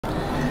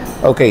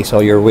Okay, so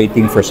you're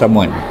waiting for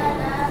someone.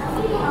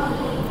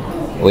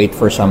 Wait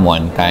for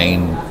someone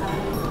kind.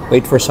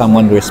 Wait for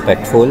someone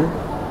respectful.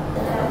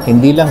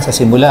 Hindi lang sa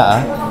simula,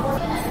 ah.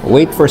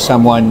 Wait for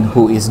someone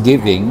who is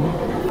giving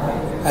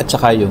at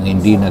saka yung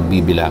hindi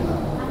nagbibilang.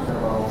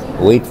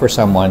 Wait for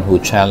someone who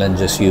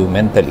challenges you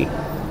mentally.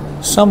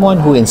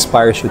 Someone who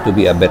inspires you to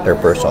be a better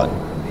person.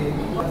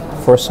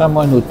 For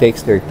someone who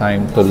takes their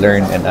time to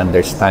learn and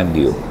understand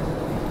you.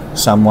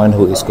 Someone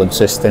who is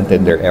consistent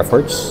in their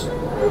efforts.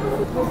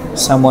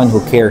 Someone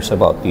who cares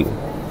about you.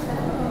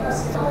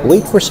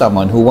 Wait for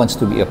someone who wants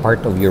to be a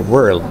part of your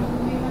world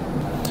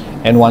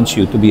and wants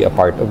you to be a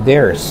part of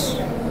theirs.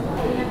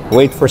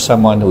 Wait for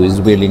someone who is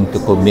willing to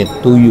commit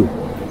to you.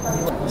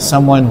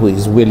 Someone who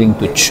is willing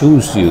to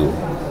choose you.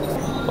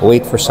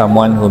 Wait for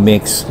someone who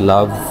makes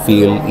love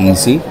feel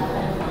easy,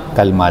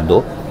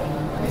 kalmado,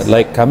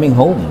 like coming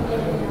home.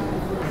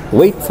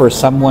 Wait for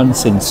someone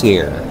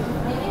sincere.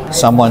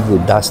 Someone who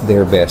does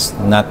their best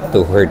not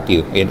to hurt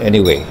you in any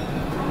way.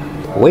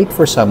 Wait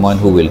for someone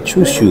who will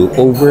choose you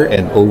over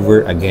and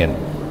over again.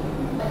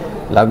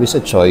 Love is a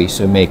choice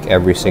you make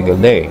every single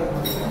day.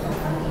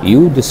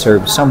 You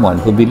deserve someone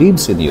who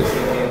believes in you.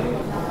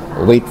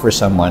 Wait for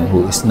someone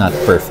who is not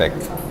perfect.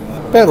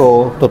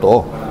 Pero,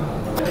 totoo.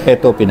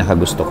 Ito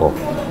pinakagusto ko.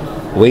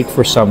 Wait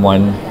for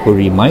someone who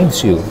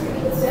reminds you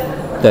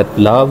that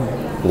love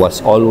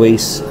was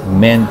always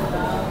meant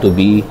to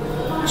be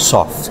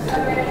soft.